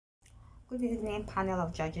Good evening, panel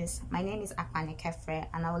of judges. My name is Akpan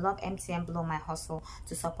and I would love MTN Blow My Hustle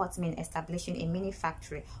to support me in establishing a mini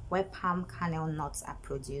factory where palm kernel nuts are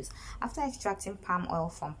produced. After extracting palm oil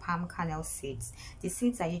from palm kernel seeds, the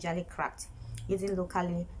seeds are usually cracked using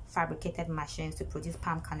locally fabricated machines to produce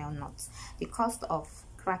palm kernel nuts. The cost of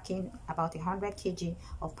cracking about 100 kg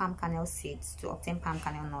of palm kernel seeds to obtain palm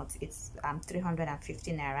kernel nuts is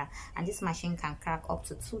 350 naira, and this machine can crack up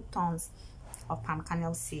to 2 tons of palm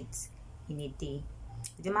kernel seeds in a day.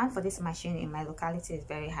 The demand for this machine in my locality is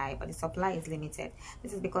very high, but the supply is limited.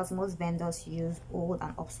 This is because most vendors use old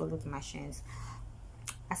and obsolete machines.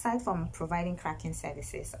 Aside from providing cracking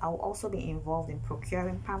services, I will also be involved in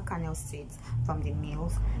procuring palm kernel seeds from the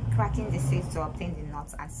mills, cracking the seeds to obtain the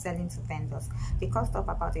nuts, and selling to vendors. The cost of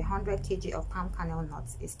about 100 kg of palm kernel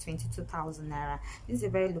nuts is 22,000 naira. This is a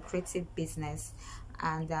very lucrative business,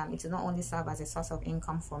 and it will not only serve as a source of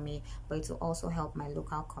income for me, but it will also help my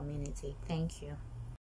local community. Thank you.